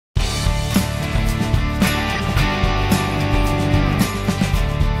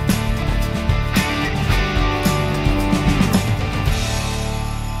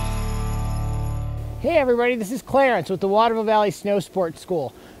everybody, this is Clarence with the Waterville Valley Snow Sports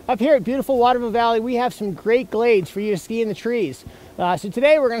School. Up here at beautiful Waterville Valley, we have some great glades for you to ski in the trees. So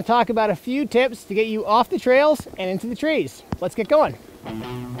today we're going to talk about a few tips to get you off the trails and into the trees. Let's get going.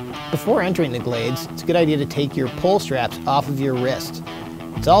 Before entering the glades, it's a good idea to take your pull straps off of your wrist.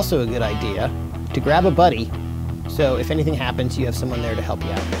 It's also a good idea to grab a buddy, so if anything happens, you have someone there to help you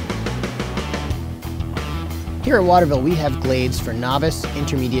out. Here at Waterville, we have glades for novice,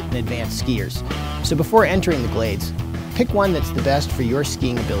 intermediate, and advanced skiers. So before entering the glades, pick one that's the best for your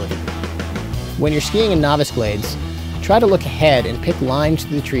skiing ability. When you're skiing in novice glades, try to look ahead and pick lines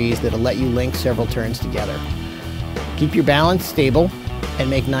through the trees that'll let you link several turns together. Keep your balance stable and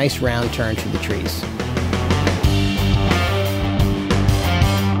make nice round turns through the trees.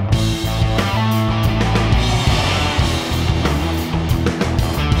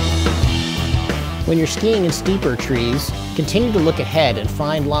 When you're skiing in steeper trees, continue to look ahead and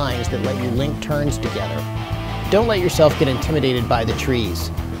find lines that let you link turns together. Don't let yourself get intimidated by the trees.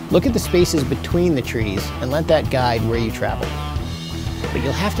 Look at the spaces between the trees and let that guide where you travel. But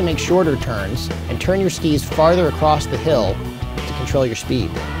you'll have to make shorter turns and turn your skis farther across the hill to control your speed.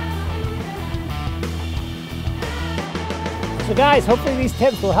 So guys, hopefully these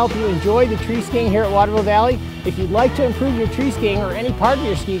tips will help you enjoy the tree skiing here at Waterville Valley. If you'd like to improve your tree skiing or any part of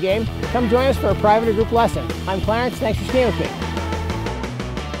your ski game, come join us for a private or group lesson. I'm Clarence, thanks for skiing with me.